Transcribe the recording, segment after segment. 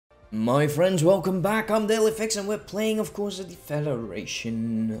My friends, welcome back. I'm Dailyfix and we're playing, of course, the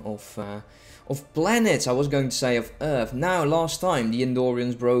Federation of planets. I was going to say of Earth. Now, last time the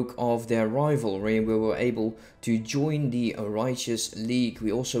Andorians broke off their rivalry and we were able to join the Righteous League.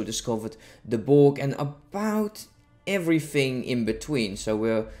 We also discovered the Borg and about everything in between. So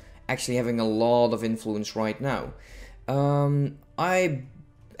we're actually having a lot of influence right now.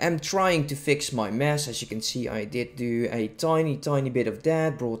 I'm trying to fix my mess. As you can see, I did do a tiny bit of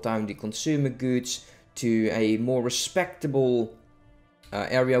that, brought down the consumer goods to a more respectable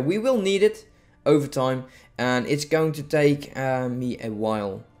area. We will need it over time, and it's going to take me a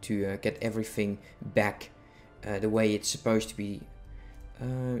while to get everything back the way it's supposed to be.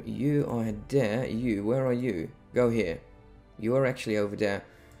 You are there. Where are you? Go here. You are actually over there.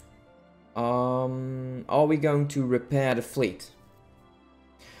 Are we going to repair the fleet?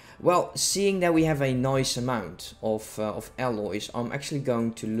 Well, seeing that we have a nice amount of alloys, I'm actually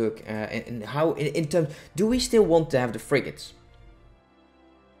going to look in how, in terms, do we still want to have the frigates?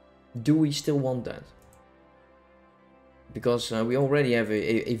 Do we still want that? Because we already have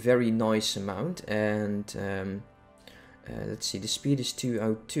a very nice amount, and let's see, the speed is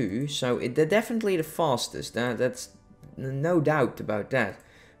 2.2, so they're definitely the fastest, that's no doubt about that.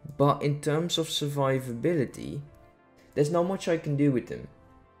 But in terms of survivability, there's not much I can do with them.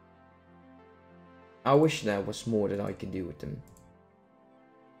 I wish there was more that I could do with them.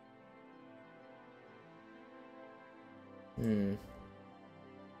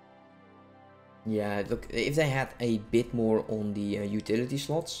 Yeah, look, if they had a bit more on the utility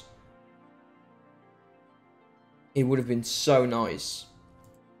slots, it would have been so nice.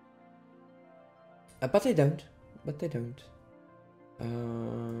 But they don't.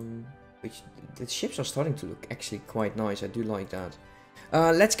 Which the ships are starting to look actually quite nice. I do like that.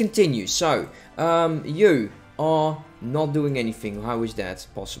 Let's continue. So, you are not doing anything. How is that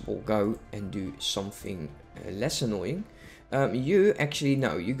possible? Go and do something less annoying. You actually,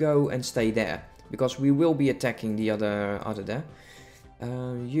 no, you go and stay there, because we will be attacking the other there.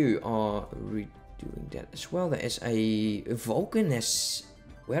 You are redoing that as well. There is a Vulcan.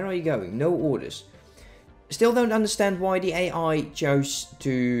 Where are you going? No orders. Still don't understand why the AI chose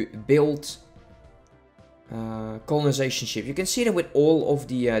to build colonization ship. You can see them with all of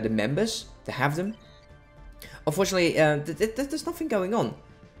the members. They have them. Unfortunately, there's nothing going on.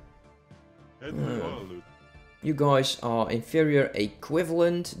 You guys are inferior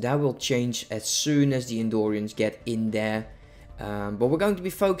equivalent. That will change as soon as the Andorians get in there. But we're going to be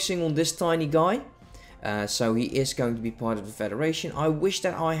focusing on this tiny guy. So he is going to be part of the Federation. I wish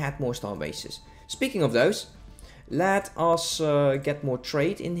that I had more star bases. Speaking of those, let us get more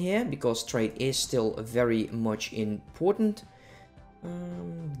trade in here, because trade is still very much important.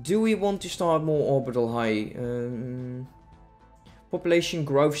 Do we want to start more orbital high? Population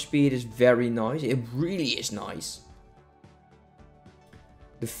growth speed is very nice. It really is nice.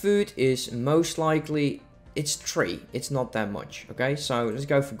 The food is most likely, it's 3. It's not that much. Okay, so let's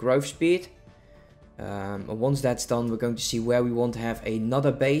go for growth speed. Once that's done, we're going to see where we want to have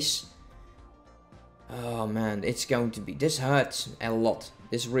another base. Oh man, it's going to be, this hurts a lot.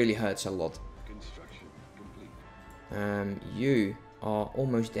 This really hurts a lot. Construction complete. You are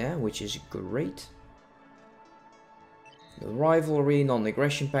almost there, which is great. The rivalry,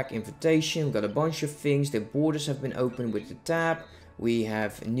 non-aggression pack, invitation. We've got a bunch of things. The borders have been opened with the tab. We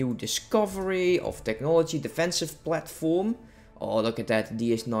have a new discovery of technology, defensive platform. Oh, look at that,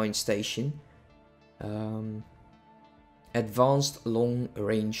 DS9 station. Advanced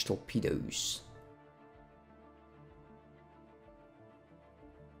long-range torpedoes.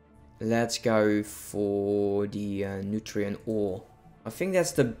 Let's go for the nutrient ore. I think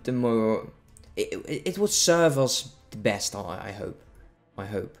that's the more... It would serve us the best, I hope.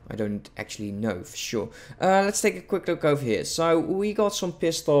 I don't actually know for sure. Let's take a quick look over here. So we got some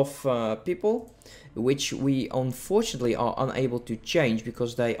pissed off people, which we unfortunately are unable to change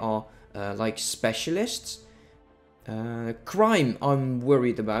because they are like specialists. Crime I'm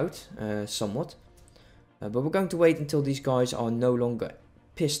worried about somewhat. But we're going to wait until these guys are no longer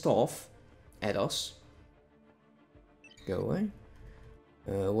pissed off at us. Go away.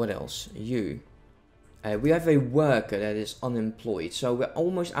 What else? You. We have a worker that is unemployed, so we're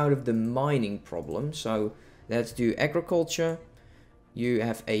almost out of the mining problem. So let's do agriculture. You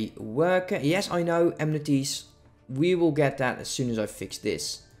have a worker. Yes, I know, amenities. We will get that as soon as I fix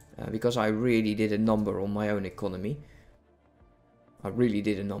this, because I really did a number on my own economy. I really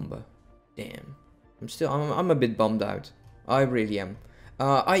did a number. Damn. I'm a bit bummed out. I really am.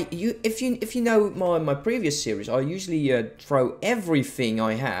 If you know my previous series, I usually throw everything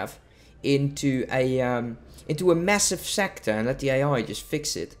I have into a massive sector and let the AI just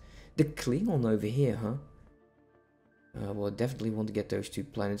fix it. The Klingon over here, huh? Well, I definitely want to get those 2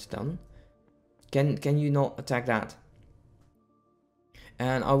 planets done. Can you not attack that?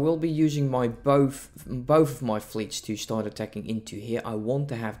 And I will be using my both of my fleets to start attacking into here. I want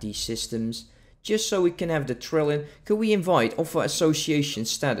to have these systems just so we can have the trillion. Could we invite, offer association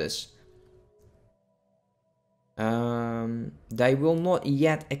status? They will not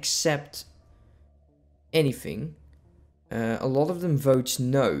yet accept anything. A lot of them votes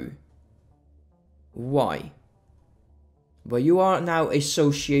no. Why? Well, you are now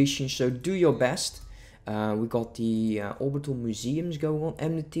association, so do your best. We got the orbital museums going on.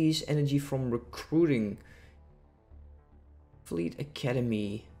 Amenities, energy from recruiting. Fleet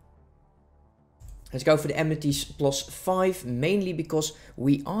Academy. Let's go for the amenities +5, mainly because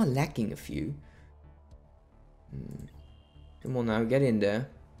we are lacking a few. Come on now, get in there.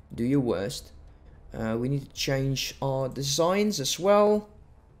 Do your worst. We need to change our designs as well.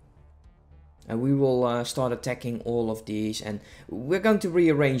 And we will start attacking all of these. And we're going to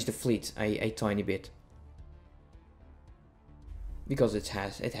rearrange the fleet a tiny bit. Because it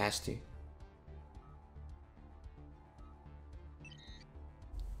has to.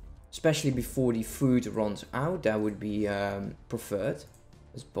 Especially before the food runs out. That would be preferred.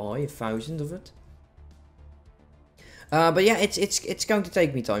 Let's buy 1,000 of it. But yeah, it's going to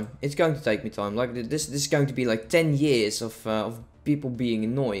take me time. It's going to take me time. Like this is going to be like 10 years of people being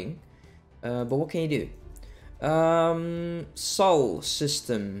annoying. But what can you do? Sol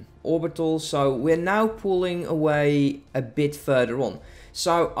system orbital. So we're now pulling away a bit further on.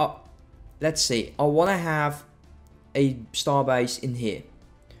 So let's see. I want to have a starbase in here,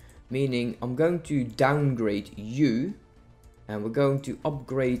 meaning I'm going to downgrade you, and we're going to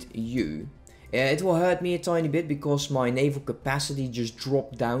upgrade you. It will hurt me a tiny bit because my naval capacity just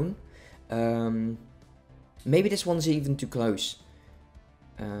dropped down. Maybe this one's even too close.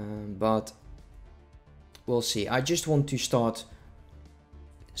 But we'll see. I just want to start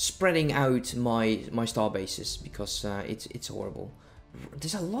spreading out my star bases because it's horrible.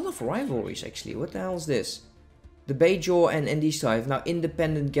 There's a lot of rivalries actually. What the hell is this? The Bajor and these guys have now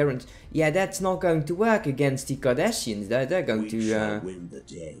independent guarantee. Yeah, that's not going to work against the Cardassians. They're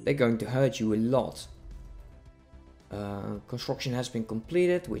going to hurt you a lot. Construction has been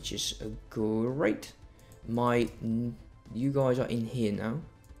completed, which is great. You guys are in here now.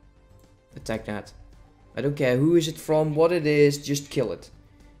 Attack that. I don't care who is it from, what it is, just kill it.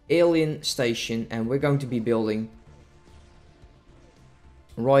 Alien station, and we're going to be building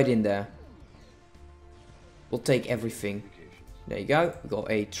right in there. We'll take everything. There you go. We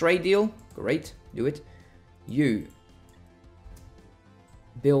got a trade deal. Great. Do it. You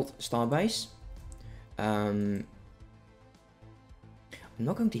build starbase. I'm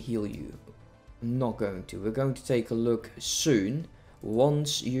not going to heal you. I'm not going to. We're going to take a look soon.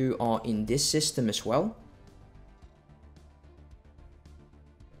 Once you are in this system as well.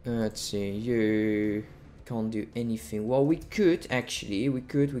 Let's see. You can't do anything. Well, we could actually. We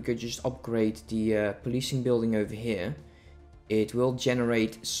could just upgrade the policing building over here. It will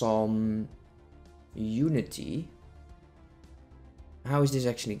generate some unity. How is this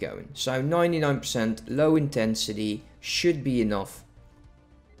actually going? So 99% low intensity should be enough.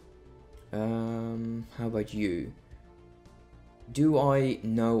 How about you? Do I?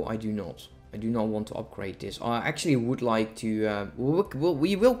 No, I do not. I do not want to upgrade this. I actually would like to.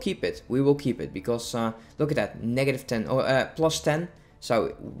 We will keep it. We will keep it because look at that, -10 or +10.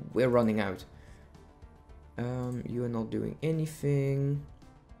 So we're running out. You are not doing anything.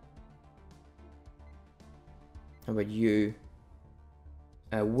 How about you?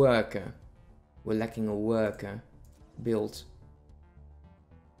 A worker. We're lacking a worker. Build.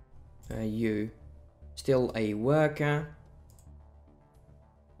 You. Still a worker.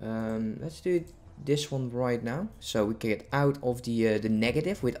 Let's do this one right now, so we can get out of the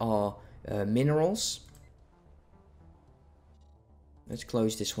negative with our minerals. Let's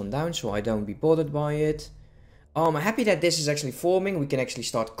close this one down so I don't be bothered by it. I'm happy that this is actually forming. We can actually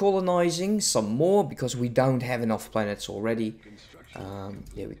start colonizing some more because we don't have enough planets already.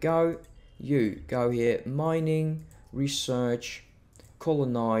 There we go. You go here, mining, research,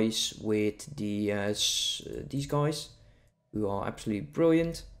 colonize with these guys who are absolutely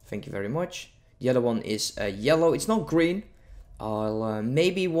brilliant. Thank you very much. The other one is yellow. It's not green. I'll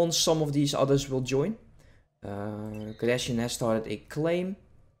maybe once some of these others will join. Cardassian has started a claim,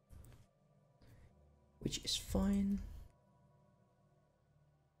 which is fine.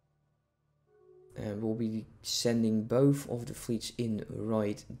 And we'll be sending both of the fleets in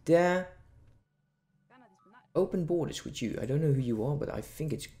right there. Open borders with you. I don't know who you are, but I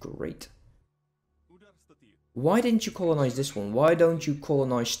think it's great. Why didn't you colonize this one? Why don't you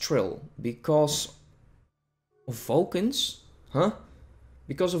colonize Trill? Because of Vulcans? Huh?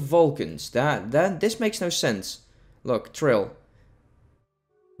 Because of Vulcans. This makes no sense. Look, Trill.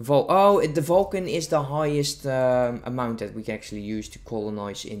 The Vulcan is the highest amount that we can actually use to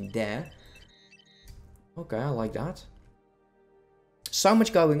colonize in there. Okay, I like that. So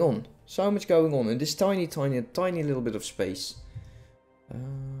much going on. So much going on in this tiny little bit of space.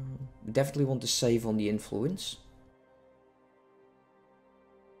 Definitely want to save on the influence.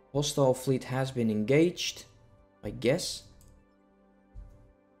 Hostile fleet has been engaged, I guess.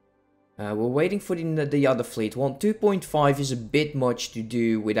 We're waiting for the other fleet. 2.5 is a bit much to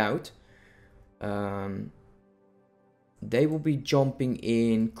do without. They will be jumping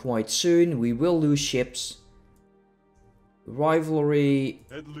in quite soon. We will lose ships. Rivalry.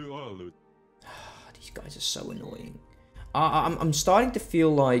 These guys are so annoying. I'm starting to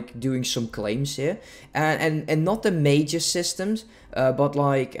feel like doing some claims here, and not the major systems, but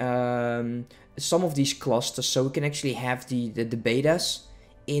like some of these clusters, so we can actually have the betas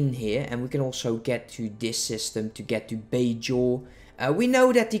in here, and we can also get to this system to get to Bajor. We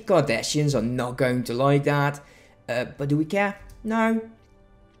know that the Cardassians are not going to like that, but do we care? No,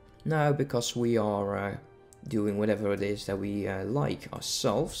 because we are doing whatever it is that we like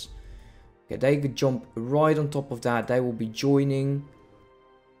ourselves. Okay, they could jump right on top of that. They will be joining.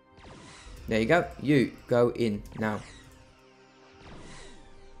 There you go. You go in now.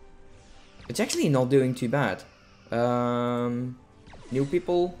 It's actually not doing too bad. New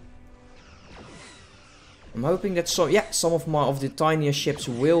people. I'm hoping that some of the tinier ships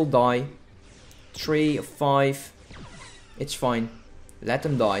will die. 3 or 5. It's fine. Let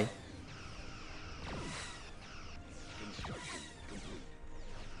them die.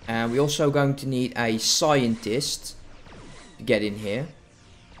 And we're also going to need a scientist to get in here.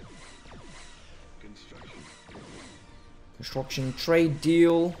 Construction trade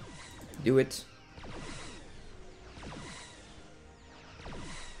deal. Do it.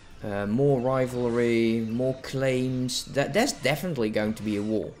 More rivalry, more claims. There's definitely going to be a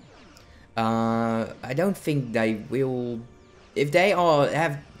war. I don't think they will. If their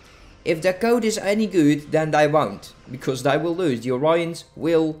code is any good, then they won't, because they will lose. The Orions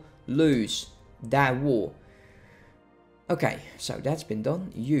will lose that war. Okay, so that's been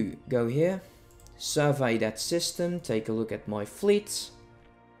done. You go here, survey that system, take a look at my fleet.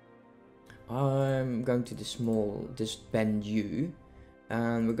 I'm going to disband you,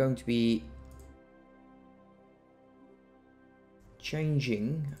 and we're going to be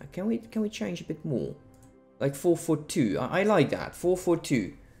changing. Can we change a bit more? Like 442. I like that.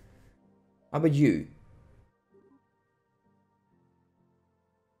 442. How about you?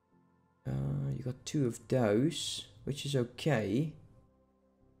 You got 2 of those, which is okay.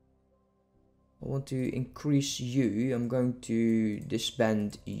 I want to increase you. I'm going to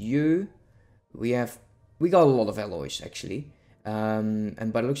disband you. We got a lot of alloys actually,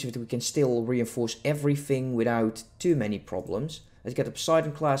 and by the looks of it, we can still reinforce everything without too many problems. Let's get the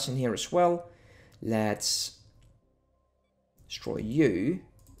Poseidon class in here as well. Let's destroy you.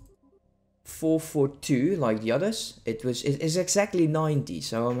 442 like the others. It is exactly 90,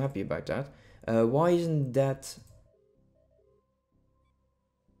 so I'm happy about that. Why isn't that?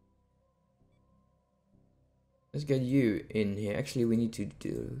 Let's get you in here. Actually, we need to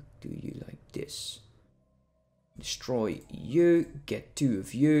do you like this. Destroy you, get 2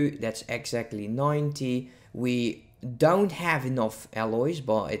 of you. That's exactly 90. We don't have enough alloys,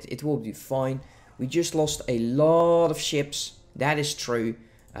 but it will be fine. We just lost a lot of ships. That is true.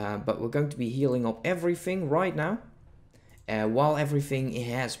 But we're going to be healing up everything right now. While everything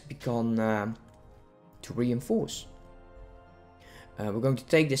has begun to reinforce. We're going to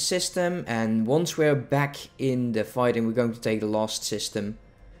take this system, and once we're back in the fighting, we're going to take the last system.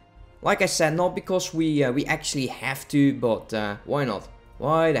 Like I said, not because we actually have to, but why not?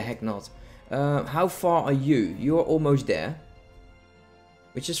 Why the heck not? How far are you? You're almost there,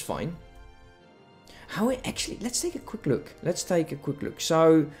 which is fine. Let's take a quick look.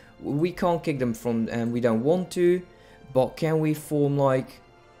 So we can't kick them from, and we don't want to, but can we form like?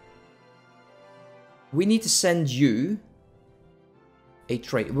 We need to send you a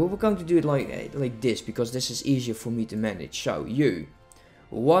trade. Well, we're going to do it like this, because this is easier for me to manage. So you,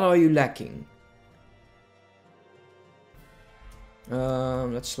 what are you lacking?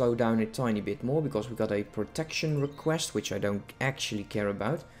 Let's slow down a tiny bit more, because we got a protection request, which I don't actually care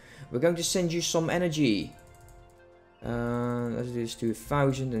about. We're going to send you some energy. Let's do this to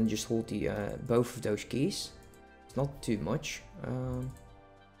 1000 and just hold the both of those keys. It's not too much.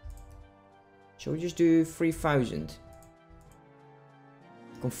 Shall we just do 3000?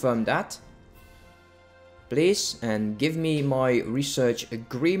 Confirm that. please, and give me my research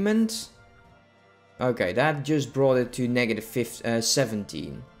agreement. Okay, that just brought it to negative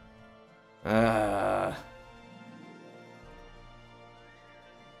 17. Other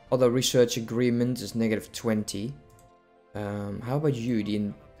research agreement is negative 20. How about you?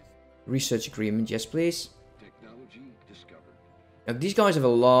 The research agreement, yes please. Technology discovered. Now, these guys have a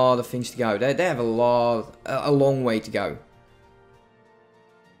lot of things to go. They have a long way to go.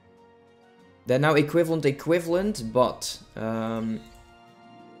 They're now equivalent, but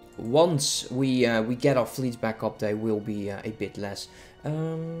once we get our fleets back up, they will be a bit less. Do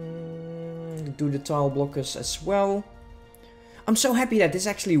the tile blockers as well. I'm so happy that this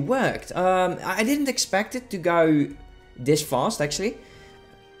actually worked. I didn't expect it to go this fast, actually.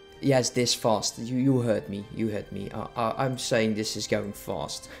 Yes, this fast. You heard me. You heard me. I'm saying this is going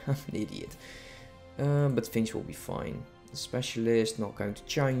fast. I'm an idiot. But things will be fine. The specialist, not going to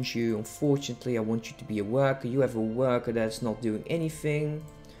change you. Unfortunately, I want you to be a worker. You have a worker that's not doing anything.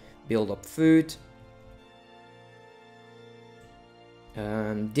 Build up food.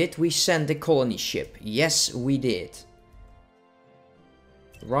 Did we send the colony ship? Yes, we did.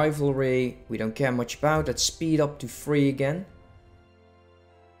 Rivalry, we don't care much about. Let's speed up to 3 again.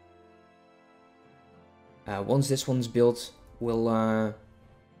 Once this one's built, we'll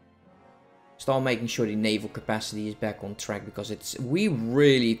start making sure the naval capacity is back on track, because we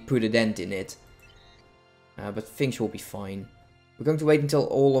really put a dent in it. But things will be fine. We're going to wait until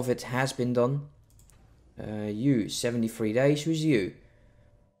all of it has been done. You, 73 days. Who's you?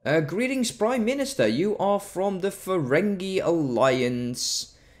 Greetings, Prime Minister. You are from the Ferengi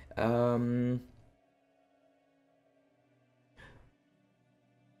Alliance.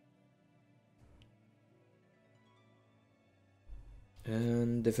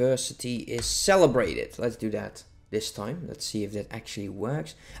 And diversity is celebrated. Let's do that this time. Let's see if that actually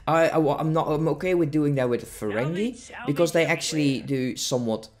works. I'm okay with doing that with the Ferengi, because they actually do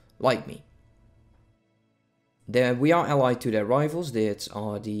somewhat like me. We are allied to their rivals. That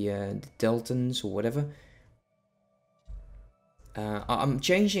are the Deltans or whatever. I'm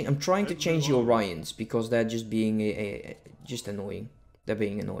trying to change the Orions, because they're just being just annoying. They're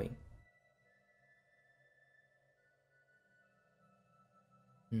being annoying.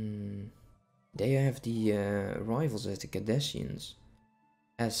 They have the rivals as the Cardassians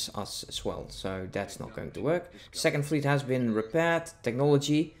as us as well, so that's not going to work. Second fleet has been repaired.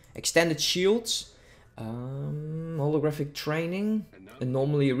 Technology, extended shields, holographic training,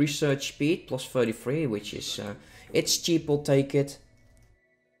 anomaly research speed plus 33, which is it's cheap. We'll take it.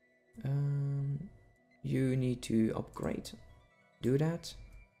 You need to upgrade. Do that.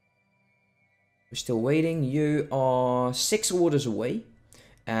 We're still waiting. You are 6 orders away.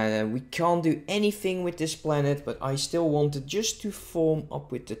 We can't do anything with this planet, but I still wanted just to form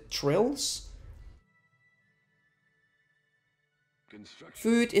up with the Trills.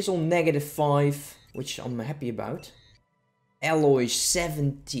 Food is on -5, which I'm happy about. Alloy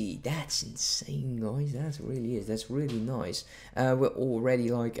 70. That's insane, guys. That really is. That's really nice. We're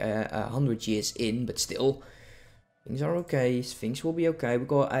already like 100 years in, but still, things are okay. Things will be okay. We've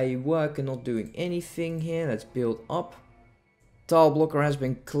got a worker not doing anything here. Let's build up. Tile blocker has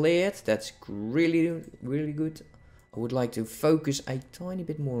been cleared. That's really, really good. I would like to focus a tiny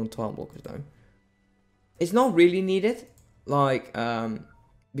bit more on tile blockers though. It's not really needed, like,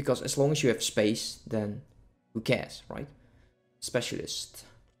 because as long as you have space, then who cares, right? Specialist.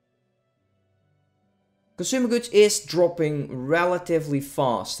 Consumer goods is dropping relatively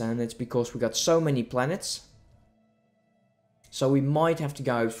fast, and it's because we got so many planets. So we might have to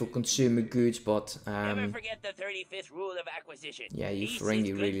go for consumer goods, but never forget the 35th rule of acquisition. yeah, you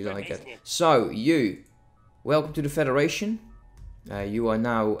Ferengi really like it. So you, welcome to the Federation. You are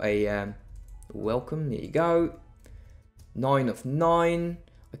now a welcome. There you go. 9 of 9.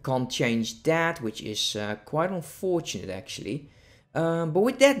 I can't change that, which is quite unfortunate actually. But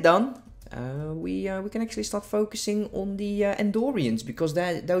with that done, we can actually start focusing on the Andorians, because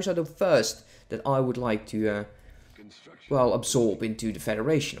those are the first that I would like to. Well, absorb into the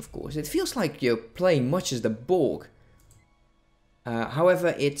Federation, of course. It feels like you're playing much as the Borg.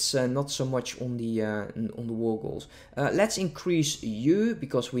 However, it's not so much on the war goals. Let's increase you,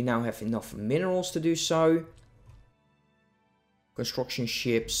 because we now have enough minerals to do so. Construction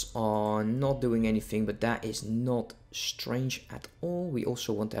ships are not doing anything, but that is not strange at all. We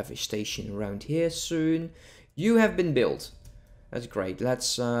also want to have a station around here soon. You have been built. That's great.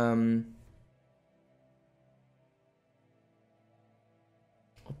 Let's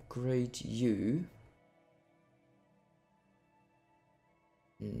upgrade you.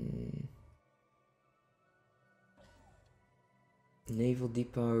 Naval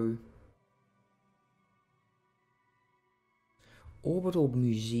depot. Orbital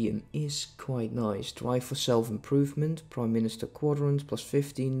Museum is quite nice. Drive for self-improvement. Prime Minister Quadrant plus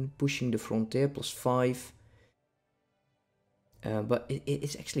 15. Pushing the frontier plus 5. But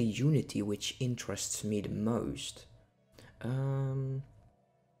it's actually Unity which interests me the most.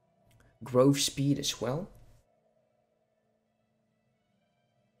 Growth speed as well.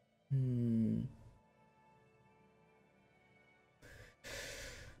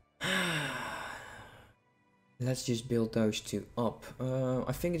 Let's just build those two up.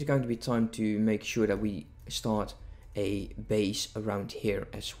 I think it's going to be time to make sure that we start a base around here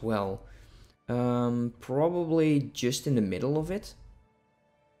as well. Probably just in the middle of it.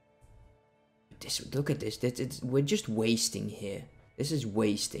 Look at this. We're just wasting here. This is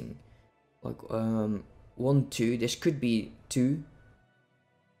wasting. Like 1, 2. This could be 2.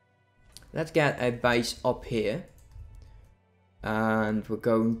 Let's get a base up here, and we're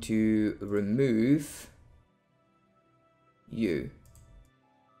going to remove you.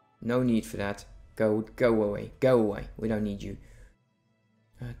 No need for that. Go away. Go away. We don't need you.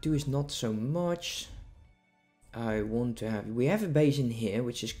 2 is not so much. I want to have... We have a base in here,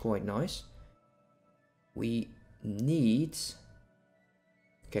 which is quite nice. We need...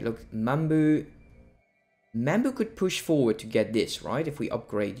 Okay, look. Mambu could push forward to get this, right? If we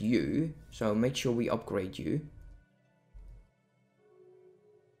upgrade you. So make sure we upgrade you.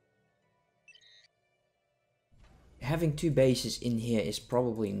 Having 2 bases in here is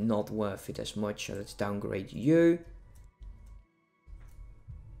probably not worth it as much. So let's downgrade you.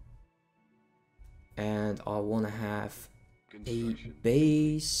 And I want to have a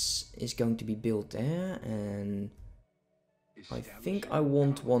base is going to be built there. And I think I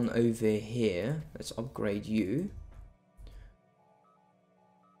want one over here. Let's upgrade you.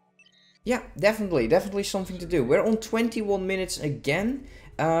 Yeah, definitely something to do. We're on 21 minutes again.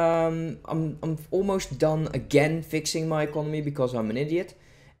 I'm almost done again fixing my economy because I'm an idiot.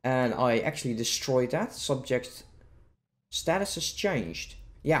 And I actually destroyed that. Subject status has changed.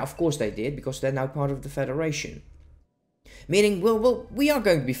 Yeah, of course they did, because they're now part of the Federation. Meaning, well, we are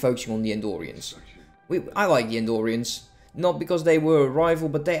going to be focusing on the Andorians. I like the Andorians. Not because they were a rival,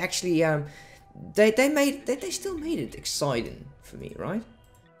 but they actually, they still made it exciting for me, right?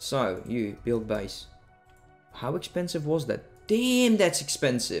 So, you, build base. How expensive was that? Damn, that's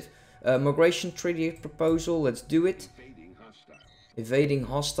expensive. Migration treaty proposal, let's do it. Evading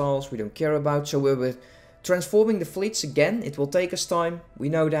hostiles, we don't care about. So we're transforming the fleets again. It will take us time, we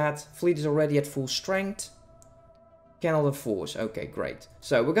know that. Fleet is already at full strength. Cannot enforce, okay, great.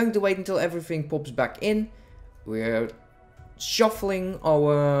 So we're going to wait until everything pops back in. We're shuffling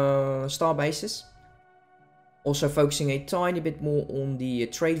our star bases. Also focusing a tiny bit more on the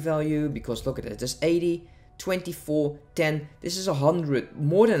trade value, because look at it, there's 80, 24, 10, this is 100,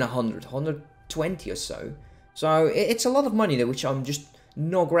 more than 100, 120 or so. So it's a lot of money there, which I'm just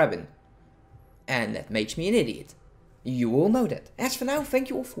not grabbing. And that makes me an idiot. You all know that. As for now, thank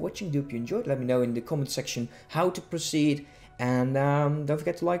you all for watching, do hope you enjoyed. Let me know in the comment section how to proceed. And don't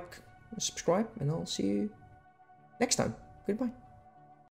forget to like, subscribe, and I'll see you next time. Goodbye.